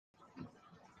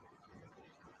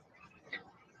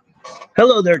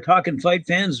Hello there, Talking Fight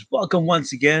fans. Welcome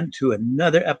once again to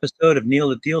another episode of Neil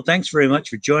the Deal. Thanks very much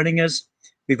for joining us.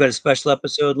 We've got a special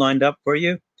episode lined up for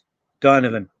you.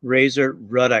 Donovan Razor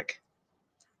Ruddock.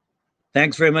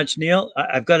 Thanks very much, Neil.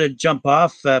 I've got to jump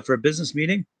off for a business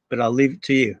meeting, but I'll leave it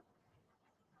to you.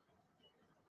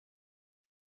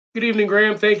 Good evening,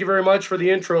 Graham. Thank you very much for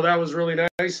the intro. That was really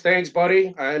nice. Thanks,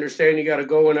 buddy. I understand you got to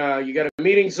go and you got a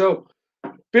meeting. So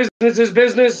business is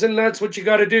business, and that's what you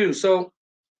got to do. So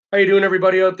how you doing,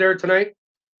 everybody out there tonight?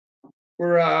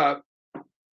 We're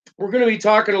going to be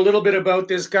talking a little bit about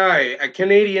this guy, a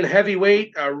Canadian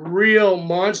heavyweight, a real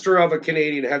monster of a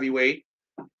Canadian heavyweight.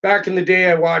 Back in the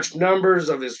day, I watched numbers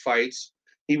of his fights.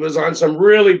 He was on some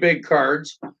really big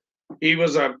cards. He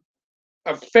was a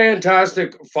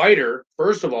fantastic fighter,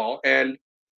 first of all, and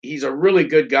he's a really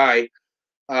good guy.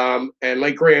 And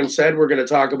like Graham said, we're going to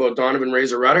talk about Donovan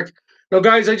Razor Ruddock. Now,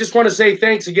 guys, I just want to say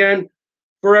thanks again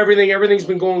for everything. Everything's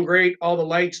been going great. All the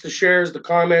likes, the shares, the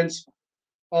comments,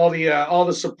 all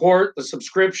the support, the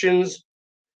subscriptions,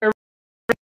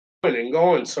 everything and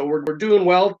going. So we're doing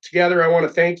well together. I want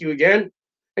to thank you again,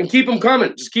 and keep them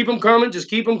coming. Just keep them coming.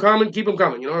 Just keep them coming. Keep them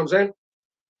coming. You know what I'm saying?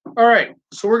 All right.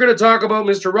 So we're going to talk about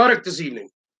Mr. Ruddock this evening.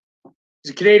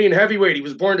 He's a Canadian heavyweight. He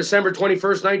was born December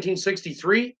 21st,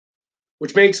 1963,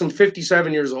 which makes him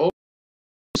 57 years old.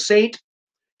 St.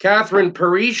 Catherine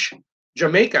Parish,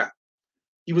 Jamaica.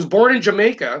 He was born in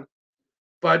Jamaica,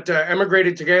 but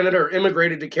immigrated to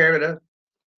Canada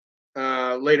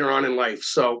later on in life.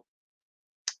 So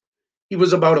he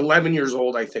was about 11 years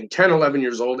old, I think, 10, 11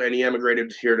 years old, and he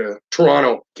emigrated here to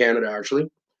Toronto, Canada, actually.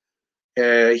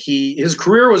 His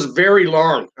career was very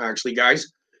long, actually, guys.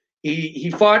 He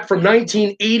fought from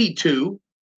 1982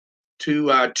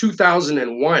 to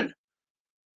 2001.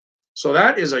 So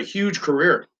that is a huge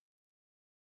career.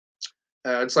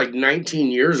 It's like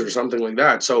 19 years or something like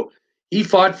that. So he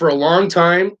fought for a long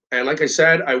time. And like I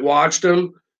said, I watched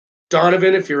him.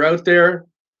 Donovan, if you're out there,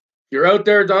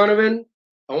 Donovan,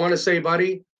 I want to say,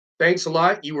 buddy, thanks a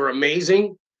lot. You were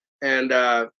amazing. And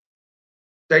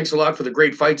thanks a lot for the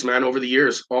great fights, man, over the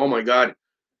years. Oh, my God.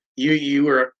 You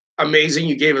were amazing.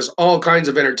 You gave us all kinds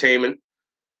of entertainment.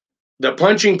 The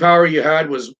punching power you had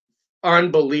was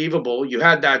unbelievable. You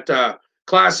had that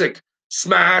classic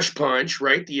smash punch,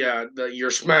 right?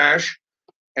 Your smash.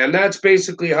 And that's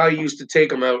basically how he used to take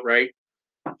them out, right?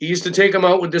 He used to take them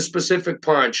out with this specific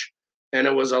punch. And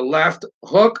it was a left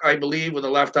hook, I believe, with a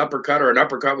left uppercut, or an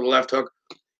uppercut with a left hook.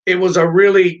 It was a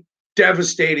really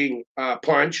devastating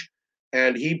punch.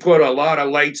 And he put a lot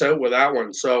of lights out with that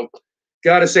one. So,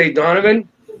 got to say, Donovan,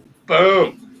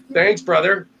 boom. Thanks,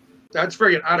 brother. That's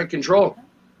freaking out of control.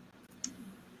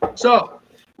 So,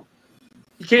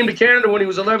 he came to Canada when he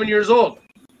was 11 years old.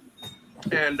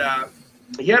 And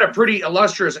he had a pretty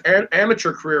illustrious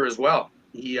amateur career as well.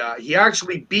 He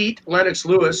actually beat Lennox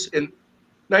Lewis in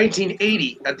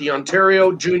 1980 at the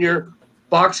Ontario Junior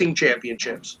Boxing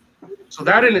Championships. So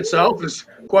that in itself is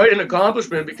quite an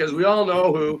accomplishment, because we all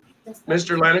know who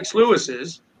Mr. Lennox Lewis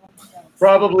is.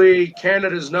 Probably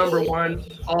Canada's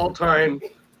 #1 all-time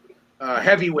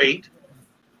heavyweight.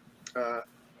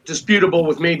 Disputable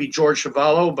with maybe George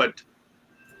Chuvalo, but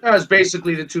that was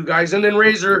basically the two guys. And then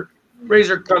Razor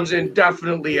comes in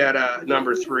definitely at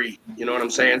 #3. You know what I'm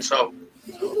saying? So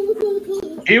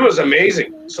he was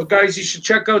amazing. So, guys, you should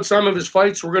check out some of his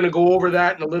fights. We're going to go over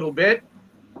that in a little bit.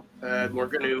 We're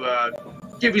going to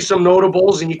give you some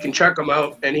notables, and you can check them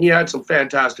out. And he had some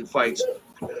fantastic fights.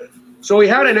 So he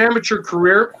had an amateur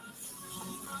career.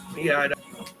 He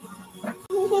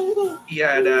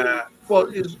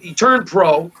turned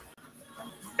pro,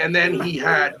 and then he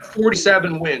had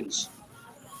 47 wins.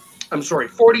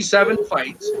 47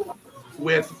 fights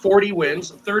with 40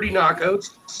 wins, 30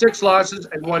 knockouts, 6 losses,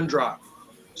 and 1 draw.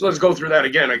 So let's go through that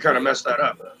again. I kind of messed that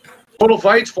up. Total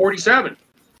fights, 47.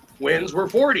 Wins were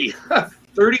 40.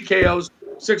 30 KOs,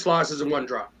 6 losses, and 1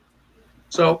 draw.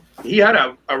 So he had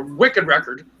a wicked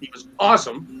record. He was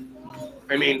awesome.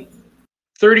 I mean,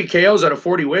 30 KOs out of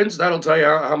 40 wins, that'll tell you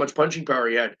how much punching power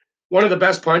he had. One of the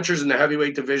best punchers in the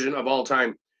heavyweight division of all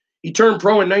time. He turned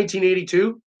pro in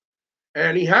 1982,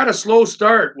 and he had a slow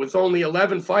start with only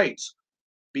 11 fights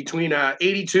between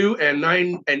 82 and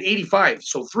 85.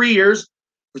 So 3 years.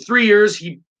 For 3 years,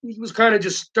 he was kind of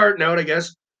just starting out, I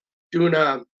guess, doing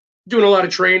a lot of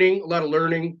training, a lot of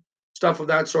learning, stuff of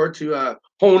that sort to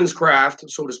hone his craft,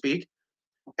 so to speak.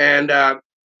 And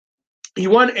he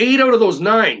won 8 out of those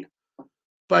 9.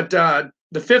 But the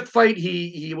 5th fight,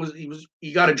 he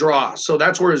got a draw. So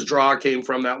that's where his draw came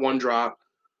from. That 1 draw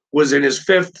was in his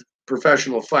 5th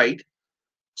professional fight.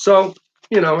 So,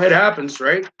 it happens,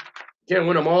 right? Can't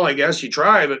win them all, I guess. You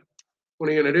try, but what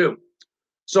are you going to do?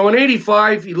 So in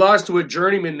 85, he lost to a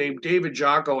journeyman named David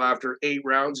Jocko after 8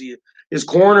 rounds. His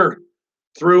corner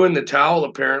threw in the towel,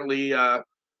 apparently,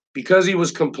 because he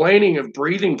was complaining of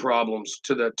breathing problems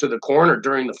to the corner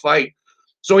during the fight.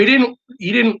 So he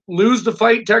didn't lose the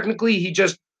fight technically.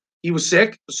 He was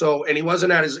sick. So, and he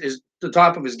wasn't at the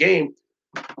top of his game.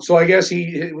 So I guess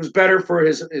it was better for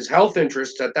his health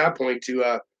interests at that point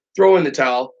to throw in the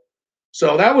towel.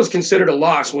 So that was considered a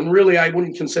loss. When really I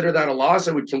wouldn't consider that a loss.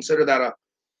 I would consider that a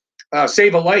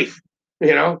save a life.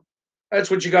 You know,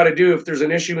 that's what you got to do if there's an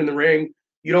issue in the ring.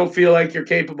 You don't feel like you're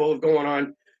capable of going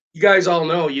on. You guys all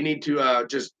know you need to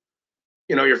just,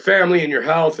 your family and your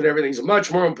health and everything's much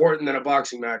more important than a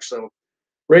boxing match. So,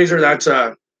 Razor, that's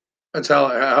a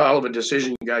hell of a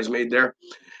decision you guys made there.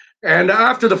 And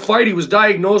after the fight, he was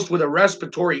diagnosed with a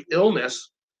respiratory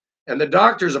illness, and the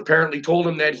doctors apparently told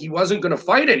him that he wasn't going to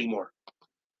fight anymore.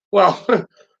 Well,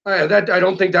 I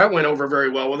don't think that went over very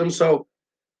well with him. So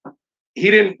he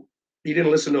didn't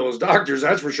listen to those doctors,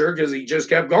 that's for sure, because he just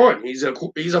kept going. He's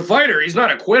a fighter. He's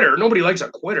not a quitter. Nobody likes a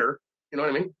quitter. You know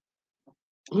what I mean?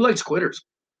 Who likes quitters?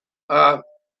 After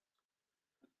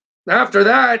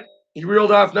that, he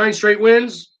reeled off 9 straight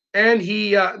wins, and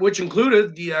which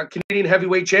included the Canadian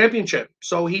Heavyweight Championship.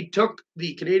 So he took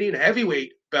the Canadian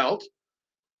Heavyweight belt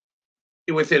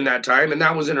within that time, and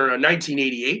that was in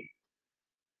 1988.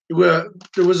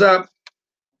 There was a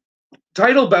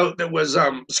title bout that was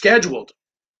scheduled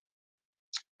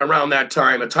around that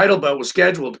time. A title bout was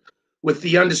scheduled with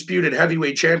the undisputed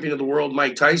heavyweight champion of the world,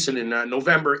 Mike Tyson, in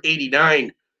November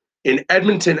 '89 in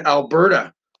Edmonton,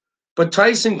 Alberta. But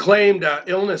Tyson claimed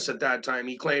illness at that time.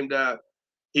 He claimed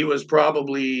he was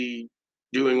probably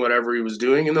doing whatever he was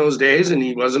doing in those days, and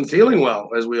he wasn't feeling well,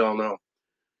 as we all know.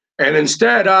 And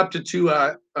instead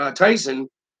Tyson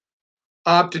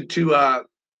opted to,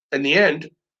 in the end,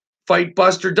 fight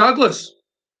Buster Douglas.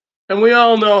 And we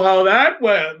all know how that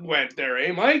went there,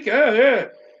 eh, Mike? Yeah.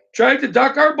 Tried to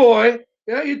duck our boy.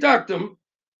 Yeah, you ducked him.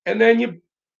 And then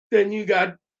you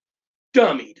got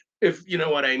dummied, if you know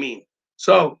what I mean.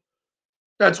 So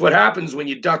that's what happens when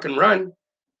you duck and run.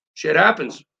 Shit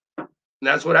happens. And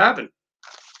that's what happened.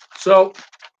 So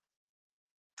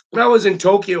that was in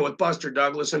Tokyo with Buster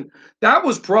Douglas. And that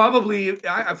was probably,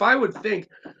 if I would think,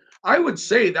 I would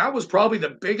say that was probably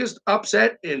the biggest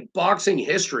upset in boxing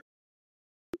history.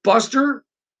 Buster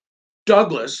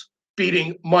Douglas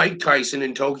beating Mike Tyson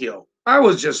in Tokyo. I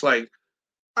was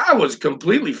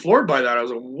completely floored by that. I was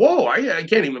like, whoa, I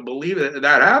can't even believe that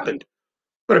happened.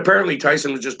 But apparently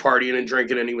Tyson was just partying and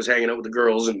drinking, and he was hanging out with the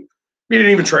girls, and he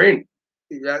didn't even train.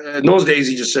 In those days,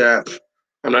 he just said,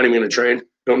 I'm not even going to train.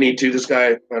 Don't need to. This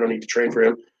guy, I don't need to train for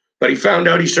him. But he found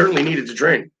out he certainly needed to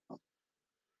train.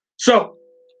 So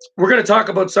we're going to talk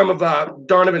about some of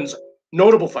Donovan's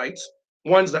notable fights,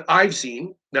 ones that I've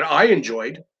seen, that I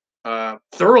enjoyed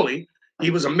thoroughly.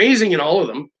 He was amazing in all of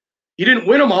them. He didn't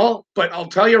win them all, but I'll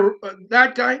tell you,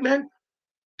 that guy, man,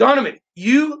 Donovan,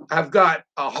 you have got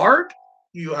a heart.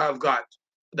 You have got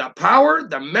the power,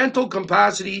 the mental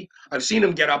capacity. I've seen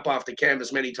him get up off the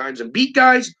canvas many times and beat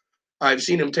guys. I've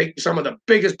seen him take some of the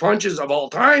biggest punches of all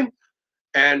time.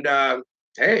 And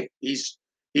hey,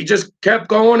 he just kept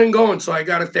going and going. So I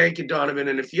got to thank you, Donovan.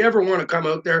 And if you ever want to come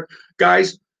out there,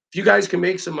 guys, if you guys can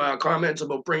make some comments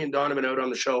about bringing Donovan out on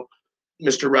the show,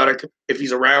 Mr. Ruddock, if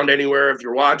he's around anywhere, if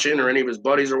you're watching or any of his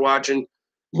buddies are watching,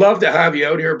 love to have you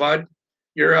out here, bud.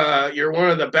 You're one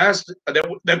of the best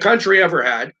that the country ever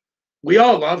had. We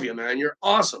all love you, man. You're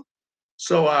awesome.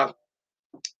 So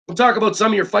we'll talk about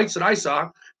some of your fights that I saw.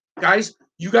 Guys,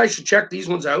 you guys should check these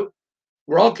ones out.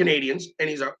 We're all Canadians, and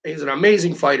he's an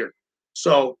amazing fighter.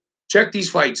 So check these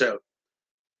fights out.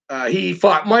 He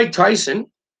fought Mike Tyson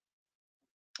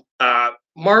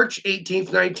March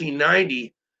 18th,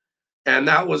 1990, and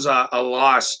that was a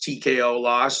loss, TKO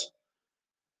loss.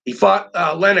 He fought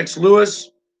Lennox Lewis,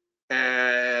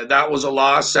 and that was a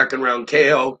loss, second round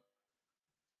KO.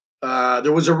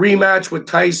 There was a rematch with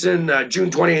Tyson June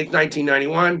 28th,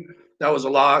 1991. That was a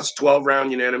loss,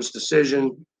 12-round unanimous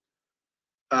decision.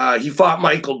 He fought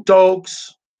Michael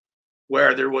Dokes,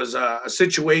 where there was a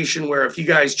situation where, if you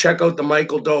guys check out the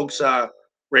Michael Dokes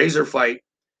Razor fight,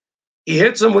 he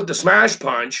hits him with the smash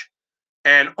punch,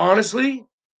 and honestly,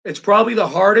 it's probably the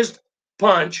hardest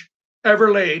punch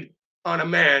ever laid on a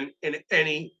man in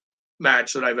any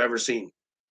match that I've ever seen.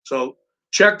 So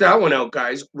check that one out,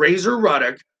 guys. Razor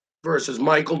Ruddock versus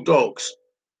Michael Dokes.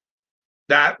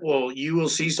 You will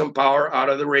see some power out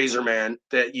of the Razor Man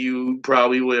that you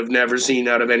probably would have never seen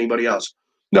out of anybody else.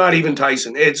 Not even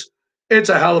Tyson. It's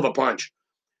a hell of a punch.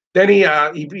 Then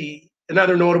he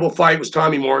another notable fight was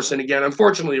Tommy Morrison again.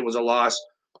 Unfortunately, it was a loss,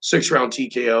 6-round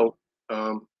TKO.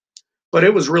 but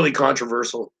it was really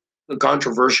controversial.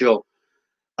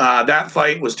 That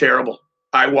fight was terrible.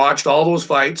 I watched all those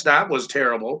fights. That was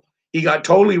terrible. He got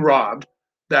totally robbed.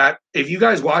 That if you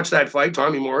guys watch that fight,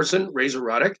 Tommy Morrison, Razor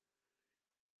Ruddock,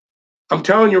 I'm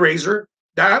telling you, Razor,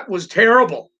 that was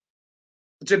terrible.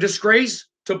 It's a disgrace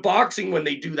to boxing when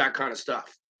they do that kind of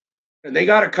stuff. And they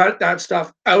got to cut that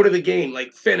stuff out of the game,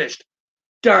 like finished,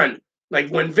 done. Like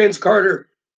when Vince Carter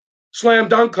slam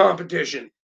dunk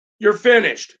competition, you're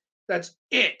finished. That's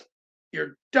it.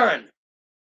 You're done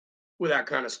with that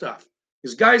kind of stuff.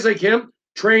 Because guys like him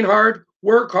train hard,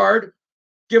 work hard,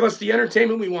 give us the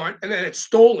entertainment we want, and then it's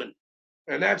stolen.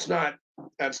 And that's not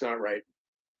right.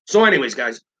 So anyways,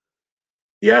 guys,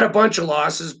 he had a bunch of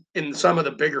losses in some of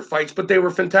the bigger fights, but they were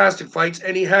fantastic fights,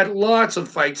 and he had lots of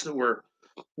fights that were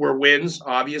wins,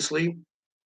 obviously.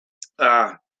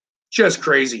 Just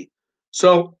crazy.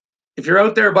 So if you're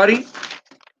out there, buddy,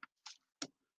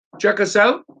 check us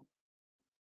out.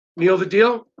 Neil the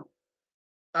Deal.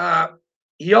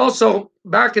 He also,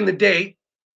 back in the day,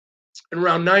 in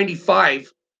around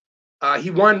 95,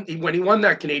 when he won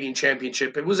that Canadian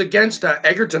championship, it was against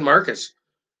Egerton Marcus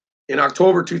in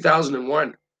October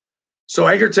 2001. So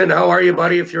Egerton, how are you,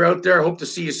 buddy? If you're out there, I hope to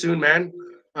see you soon, man.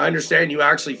 I understand you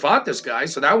actually fought this guy,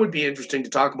 so that would be interesting to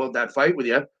talk about that fight with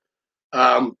you.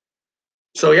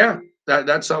 So yeah,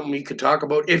 that's something we could talk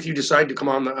about if you decide to come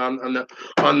on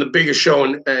the biggest show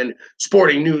in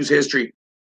sporting news history.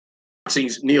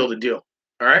 Neil the Deal.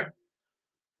 All right.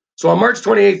 So on March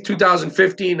 28th,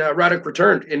 2015, Ruddock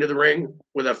returned into the ring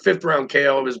with a 5th round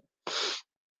KO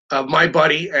of my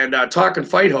buddy and talk and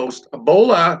fight host,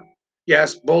 Bola.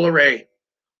 Yes, Bola Ray.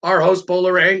 Our host,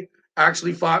 Bola Ray,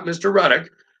 actually fought Mr. Ruddock.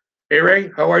 Hey, Ray,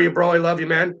 how are you, bro? I love you,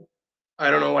 man. I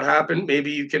don't know what happened.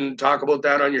 Maybe you can talk about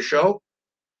that on your show.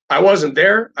 I wasn't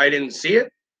there. I didn't see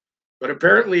it. But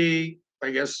apparently,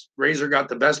 I guess Razor got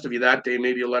the best of you that day.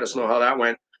 Maybe you'll let us know how that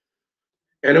went.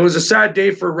 And it was a sad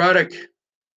day for Ruddock.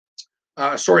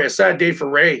 A sad day for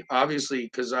Ray, obviously,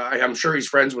 because I'm sure he's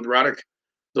friends with Ruddock.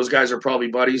 Those guys are probably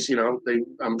buddies, you know.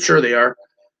 I'm sure they are.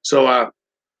 So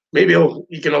maybe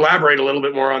you can elaborate a little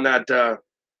bit more on that,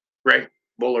 Ray,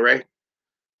 Bola Ray.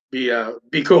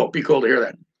 Be cool. Be cool to hear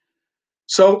that.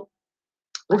 So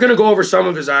we're going to go over some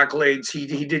of his accolades. He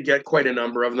did get quite a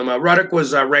number of them. Ruddock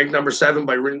was ranked number 7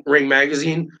 by Ring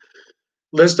Magazine,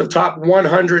 list of top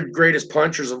 100 greatest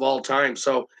punchers of all time.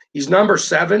 So he's number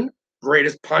 7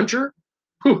 greatest puncher.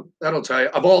 Whew, that'll tell you.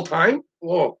 Of all time?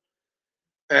 Whoa.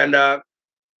 And the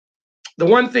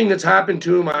one thing that's happened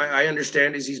to him, I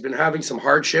understand, is he's been having some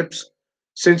hardships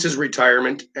since his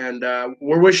retirement. And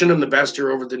we're wishing him the best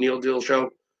here over at the Neil Deal Show.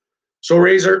 So,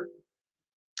 Razor,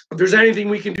 if there's anything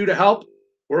we can do to help,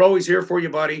 we're always here for you,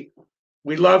 buddy.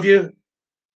 We love you.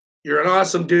 You're an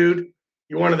awesome dude.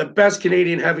 You're one of the best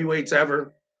Canadian heavyweights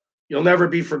ever. You'll never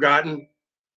be forgotten.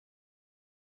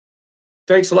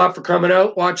 Thanks a lot for coming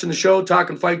out, watching the show,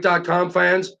 talkingfight.com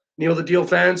fans, Neil the Deal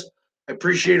fans. I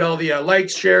appreciate all the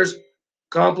likes, shares,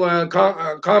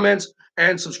 comments,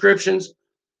 and subscriptions.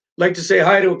 I'd like to say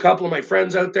hi to a couple of my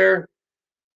friends out there. Of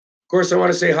course, I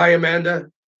want to say hi, Amanda.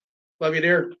 Love you,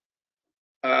 dear.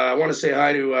 I want to say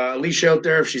hi to Alicia out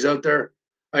there, if she's out there.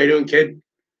 How you doing, kid?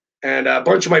 And a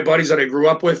bunch of my buddies that I grew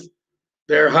up with.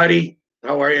 There, Huddy.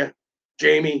 How are you?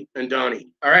 Jamie and Donnie.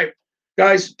 All right.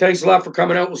 Guys, thanks a lot for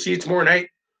coming out. We'll see you tomorrow night,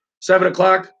 7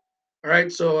 o'clock. All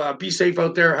right, so be safe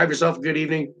out there. Have yourself a good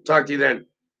evening. Talk to you then.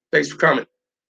 Thanks for coming.